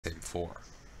before.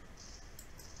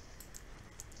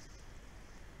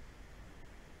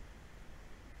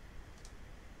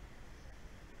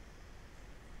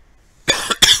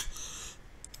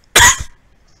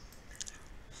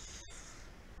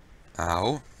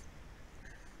 Ow.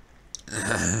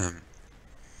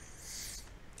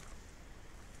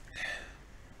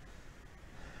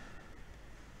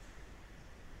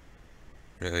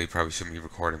 Really, probably shouldn't be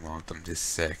recording while I'm this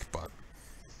sick, but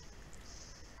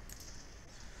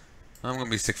I'm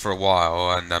gonna be sick for a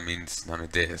while, and that means none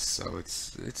of this, so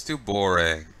it's too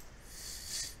boring.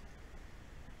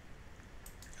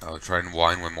 I'll try and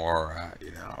whine with more,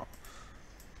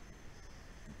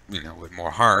 with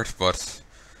more heart, but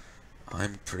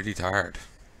I'm pretty tired.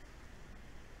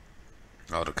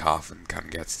 Oh, the coughing kind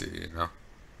of gets to you,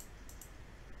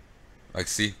 Like,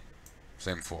 see?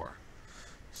 Same before.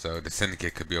 So the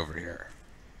syndicate could be over here.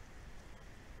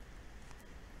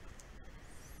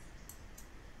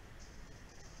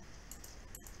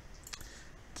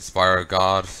 The Spire of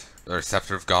God, or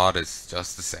Scepter of God, is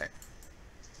just the same.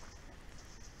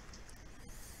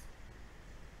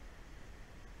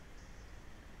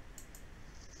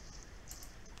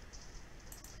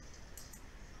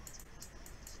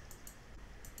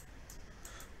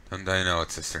 Don't I know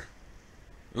it, sister?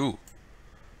 Ooh.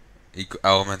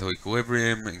 Elemental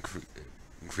equilibrium,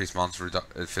 increased monster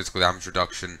physical damage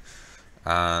reduction,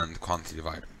 and quantity of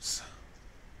items.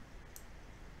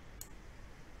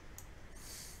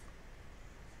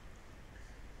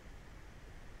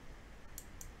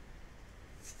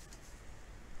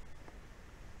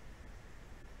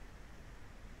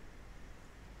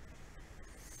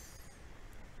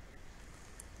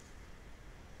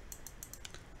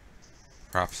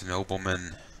 Perhaps a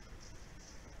nobleman.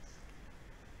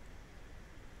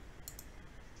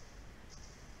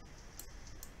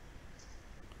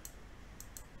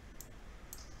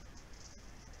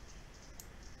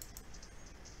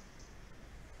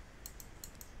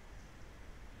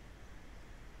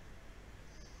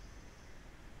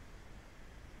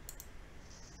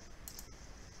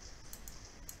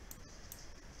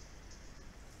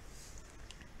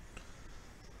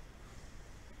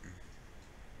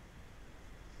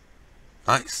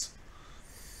 Nice.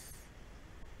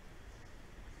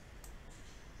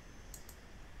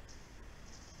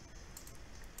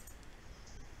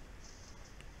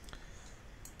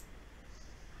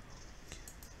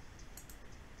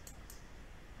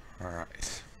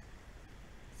 Alright.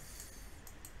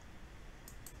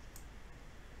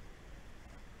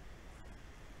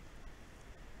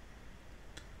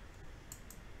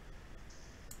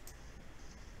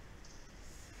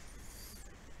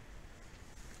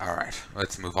 Alright,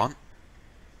 let's move on.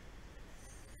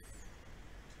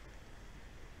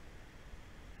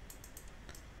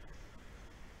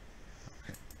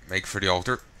 Okay. Make for the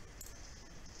altar.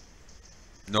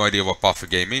 No idea what buff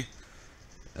it gave me.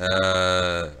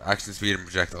 Action speed and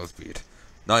projectile speed.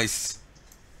 Nice.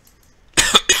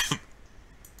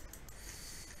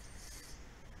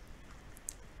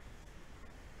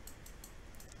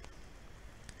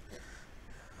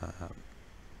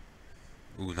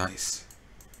 Ooh, nice.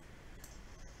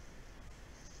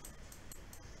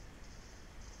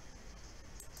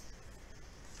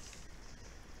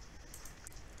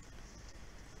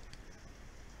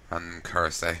 And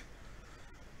Cursey.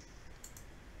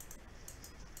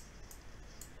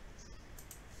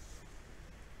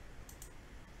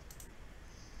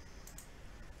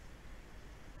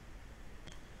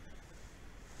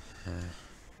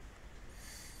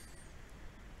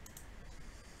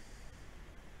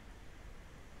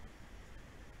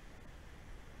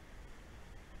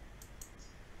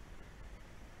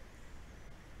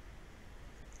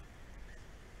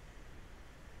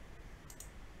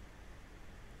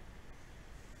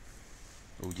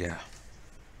 Oh yeah.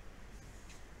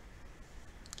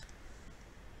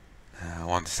 I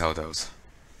want to sell those.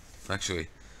 Actually,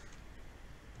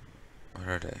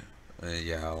 where are they?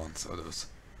 Yeah, I want to sell those.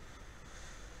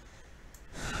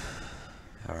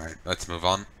 Alright, let's move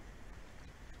on.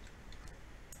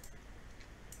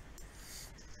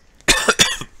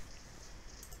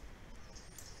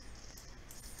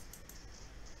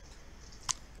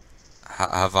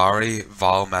 Havari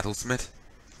Vaal Metalsmith.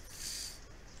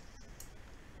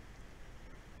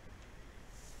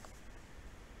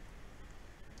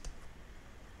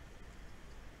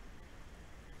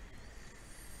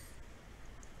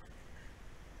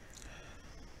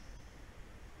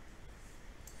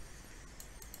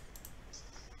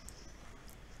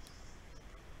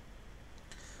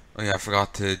 Oh yeah, I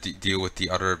forgot to deal with the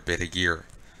other bit of gear.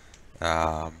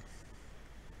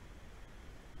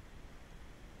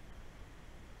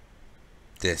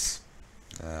 This.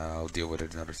 I'll deal with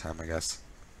it another time, I guess.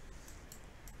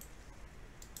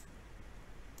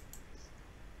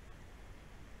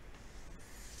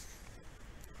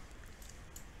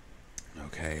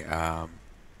 Okay, I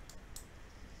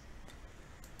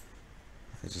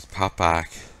just pop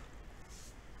back,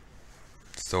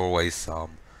 store away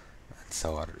some, and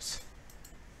sell others.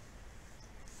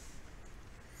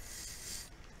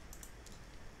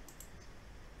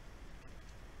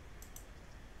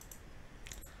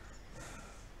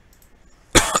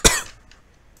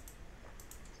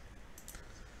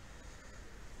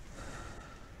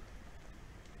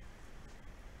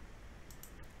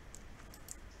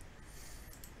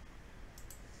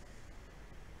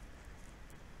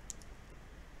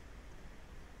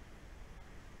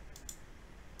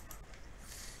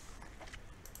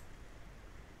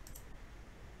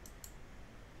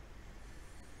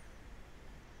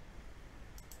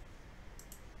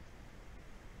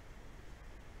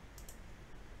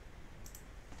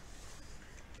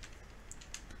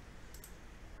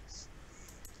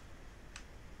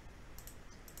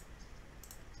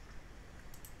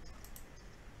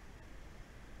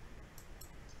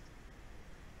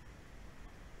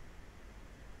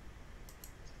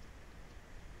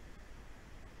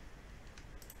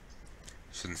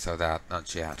 Shouldn't sell that,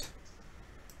 not yet.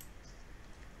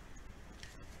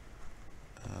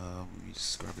 Let me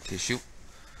just grab a tissue.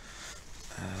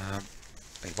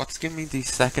 Wait, what's giving me the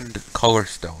second color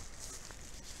stone?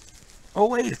 Oh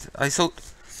wait,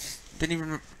 didn't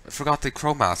even forgot the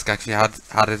crow mask actually had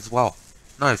it as well.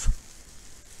 Nice.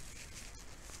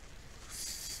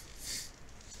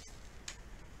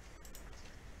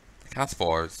 Cat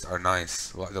spores are nice.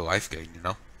 The life gain, you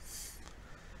know.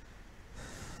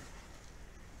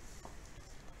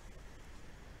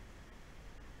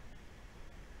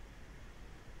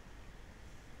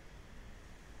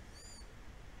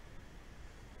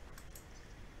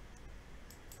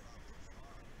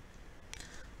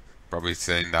 Probably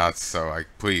saying that, so like,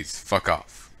 please, fuck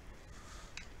off.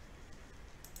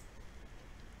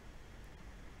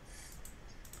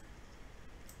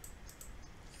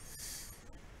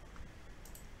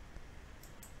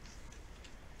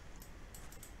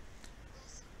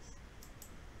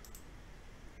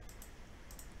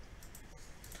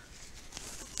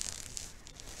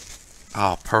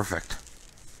 Oh, perfect.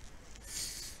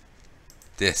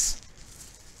 This.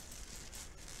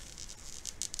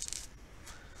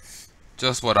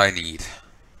 Just what I need.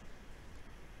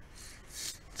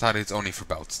 Sadly, it's only for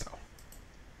belts, though.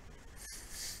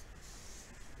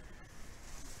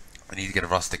 I need to get a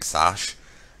rustic sash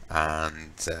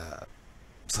and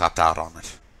slap that on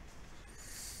it.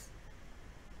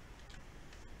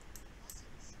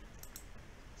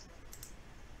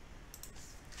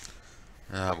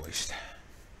 Ah, waste.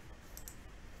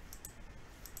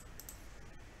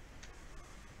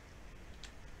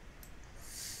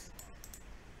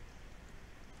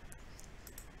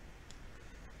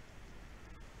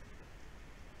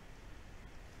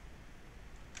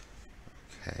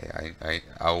 Okay,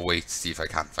 I'll wait to see if I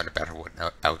can find a better one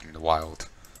out in the wild.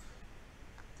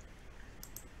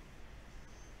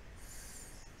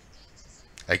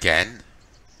 Again?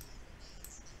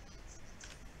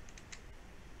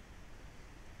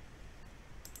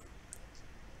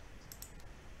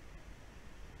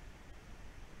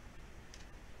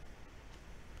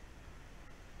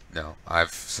 No,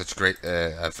 I've such great,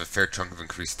 I have a fair chunk of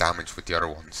increased damage with the other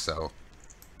ones, so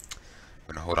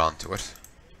I'm gonna hold on to it.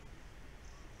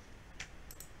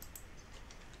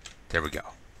 There we go.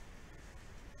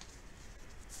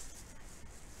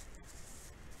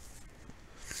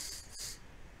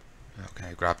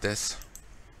 Okay, grab this.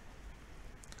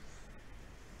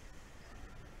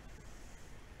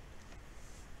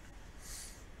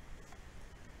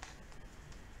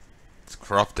 It's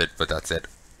corrupted, but that's it.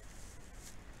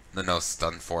 No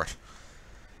stun for it.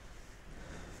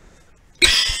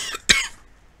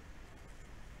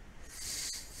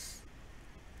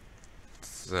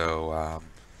 So,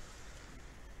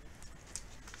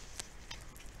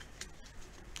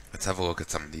 let's have a look at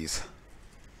some of these.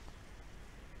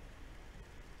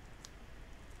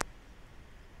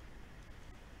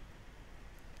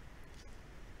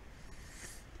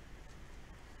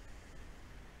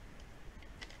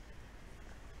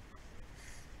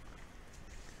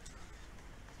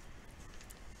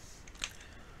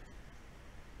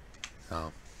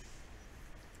 Um,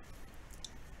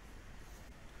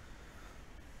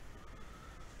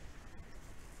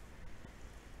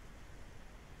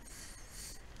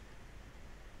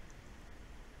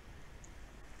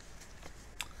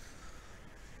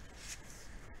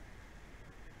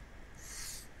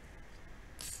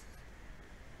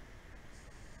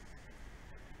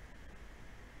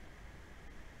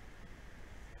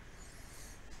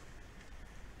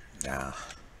 Nah.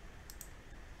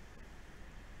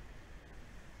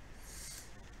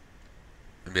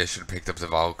 Maybe I should have picked up the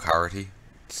Vaal clarity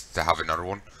to have another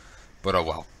one. But oh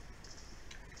well.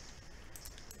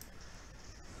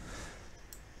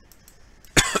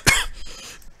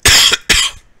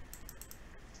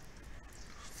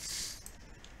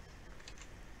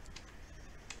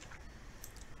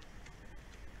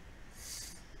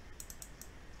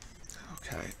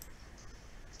 Okay.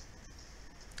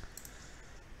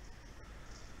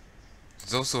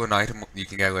 There's also an item you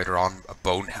can get later on, a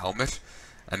bone helmet,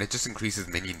 and it just increases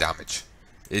minion damage.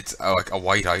 It's like a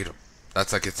white item.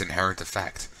 That's like its inherent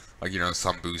effect. Like, you know,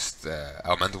 some boost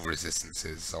elemental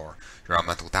resistances or your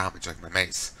elemental damage, like my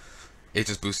mace. It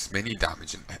just boosts minion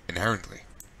damage inherently.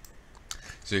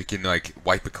 So you can like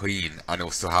wipe it clean and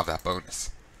it'll still have that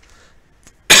bonus.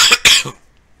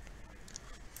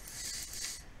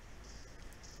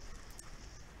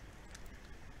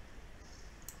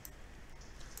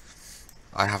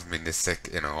 I haven't been this sick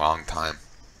in a long time.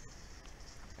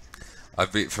 For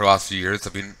the last few years,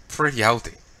 I've been pretty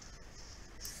healthy.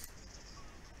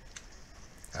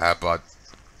 But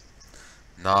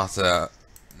not,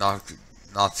 not,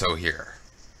 not so here.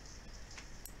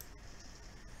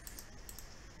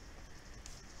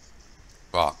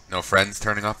 Well, no friends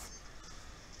turning up?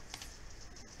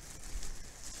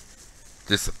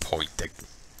 Disappointing.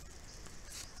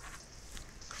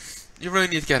 You really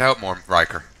need to get out more,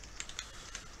 Riker.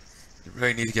 You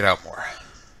really need to get out more.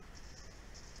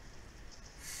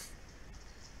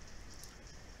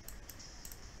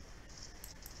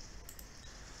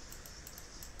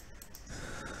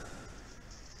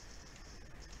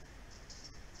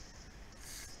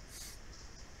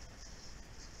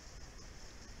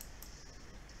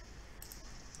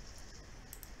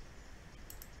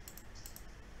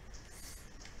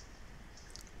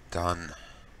 Done.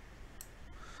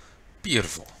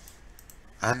 Beautiful.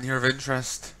 And you're of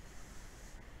interest?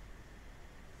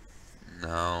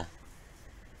 No.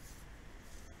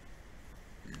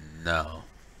 No.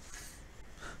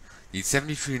 Need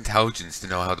 73 intelligence to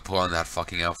know how to pull on that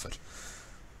fucking outfit.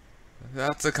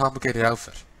 That's a complicated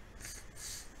outfit.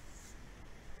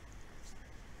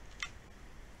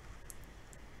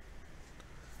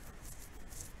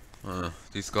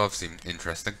 These gloves seem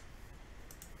interesting.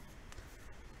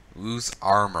 Lose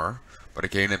armor, but I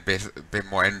gain a bit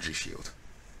more energy shield.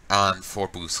 And 4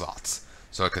 boost slots.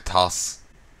 So I could toss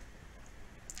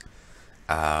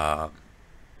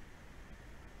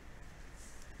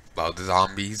well, the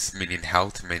zombies, minion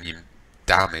health, minion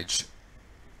damage,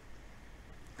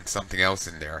 and something else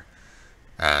in there.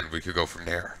 And we could go from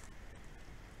there.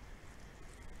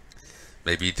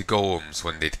 Maybe the golems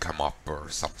when they'd come up or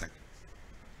something.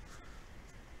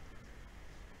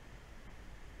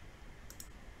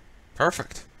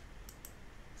 Perfect.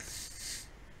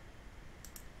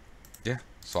 Yeah,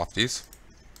 swap these.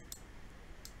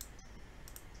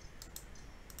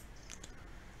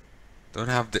 Don't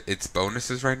have its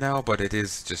bonuses right now, but it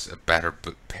is just a better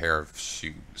pair of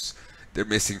shoes. They're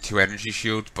missing 2 energy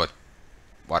shields, but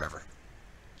whatever.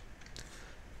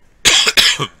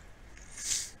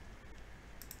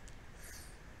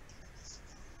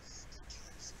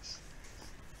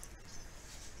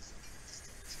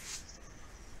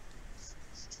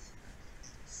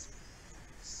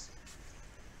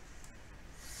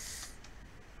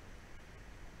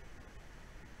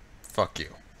 Fuck you.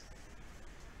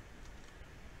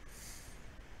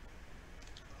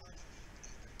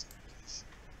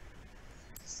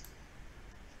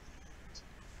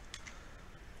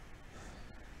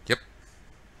 Yep.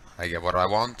 I get what I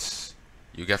want.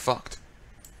 You get fucked.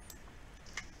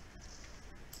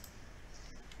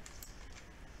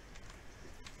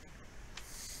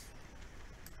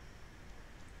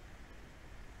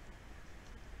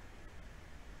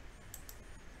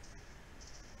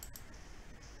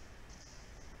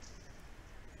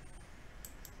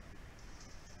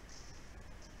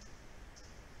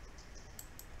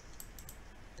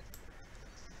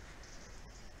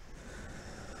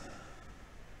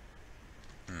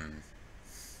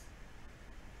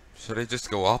 Should I just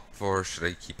go up, or should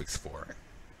I keep exploring?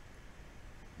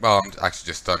 Well, I'm actually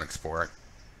just done exploring.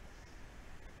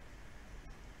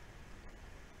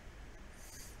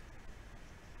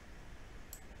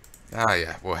 Ah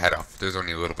yeah, we'll head up. There's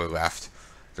only a little bit left.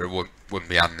 There wouldn't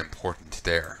be anything important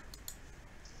there.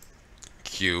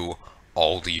 Cue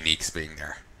all the uniques being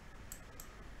there.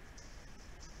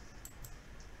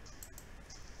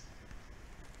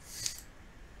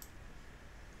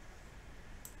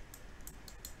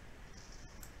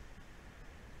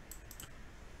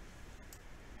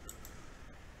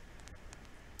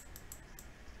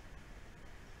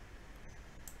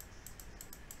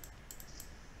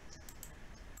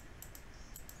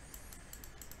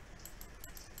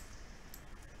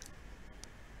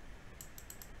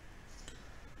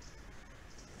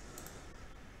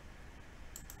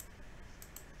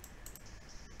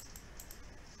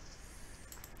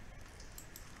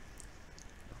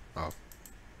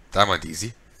 That went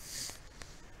easy.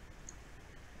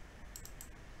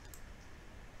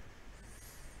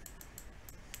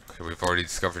 Okay, we've already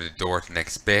discovered the door to the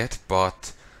next bit,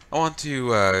 but I want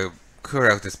to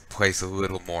clear out this place a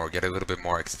little more, get a little bit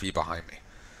more XP behind me.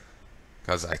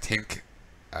 Because I think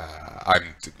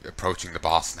I'm approaching the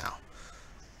boss now.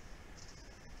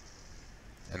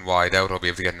 And while I doubt I'll be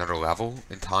able to get another level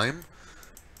in time,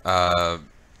 I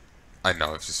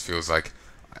know, it just feels like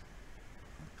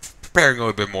preparing a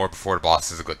little bit more before the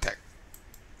boss is a good thing.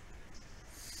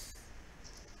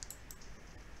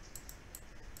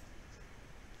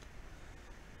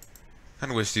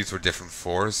 Kinda wish these were different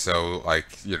floors, so,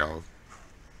 like, you know,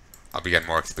 I'll be getting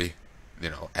more XP. You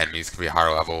know, enemies could be a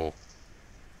higher level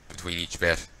between each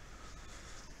bit.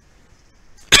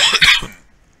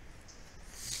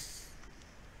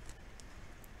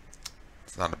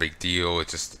 It's not a big deal, it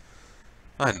just,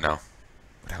 I don't know,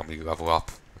 would help me level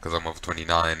up. Because I'm level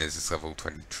 29, is this level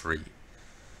 23?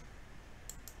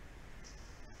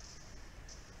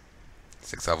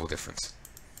 6 level difference.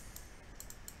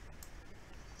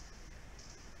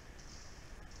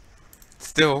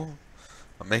 Still,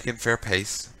 I'm making fair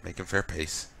pace, making fair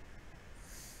pace.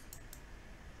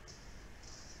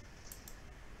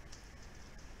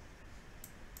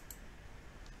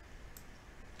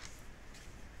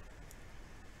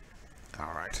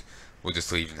 Alright, we'll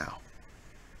just leave now.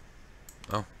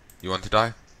 Oh, you want to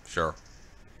die? Sure.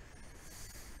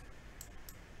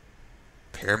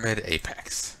 Pyramid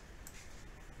Apex.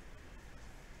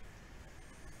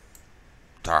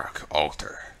 Dark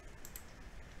Altar.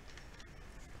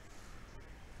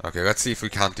 Okay, let's see if we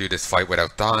can't do this fight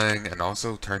without dying, and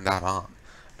also turn that on.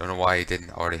 Don't know why I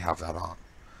didn't already have that on.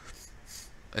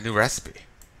 A new recipe.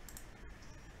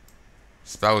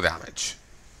 Spell damage.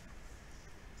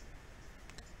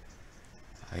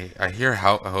 I hear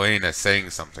Helena saying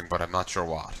something, but I'm not sure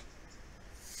what.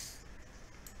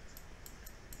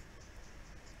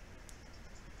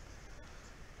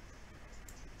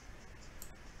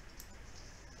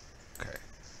 Okay.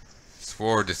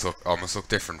 Swore this almost looked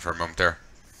different for a moment there.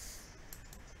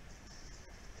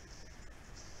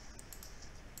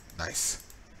 Nice.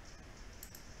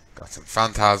 Got some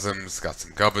phantasms, got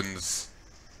some gubbins.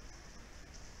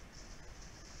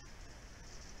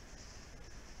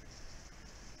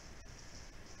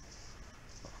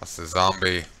 That's a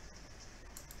zombie.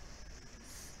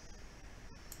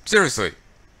 Seriously,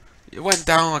 you went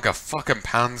down like a fucking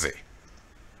pansy.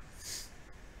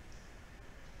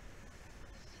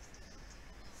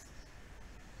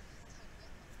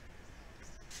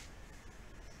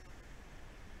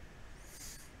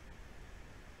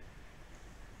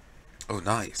 Oh,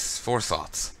 nice. 4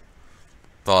 slots.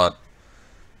 But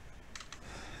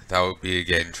that would be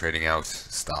again trading out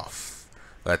stuff.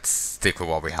 Let's stick with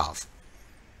what we have.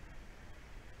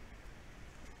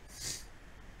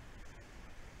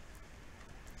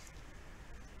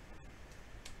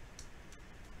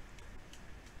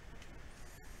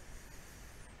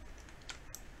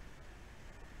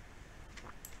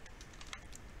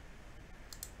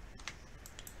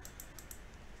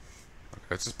 Okay,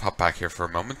 let's just pop back here for a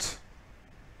moment.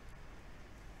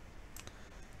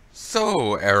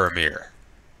 So, Aramir.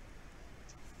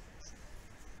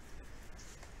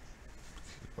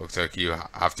 Looks like you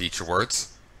have to eat your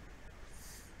words.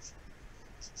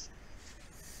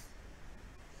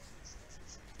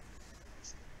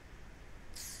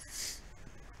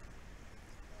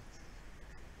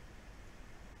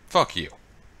 Fuck you.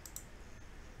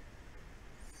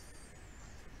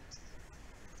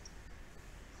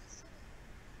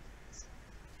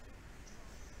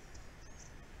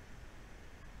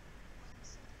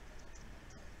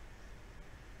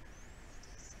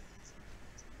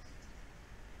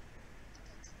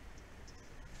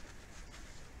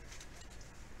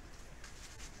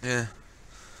 Yeah.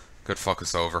 Could fuck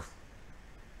us over.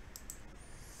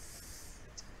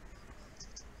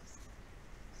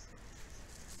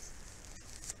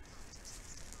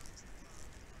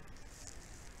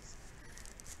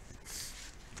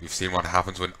 We've seen what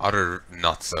happens when other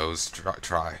nutsos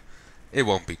try. It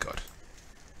won't be good.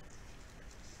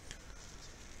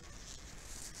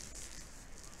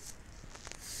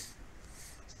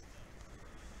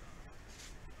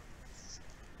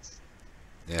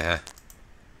 Yeah.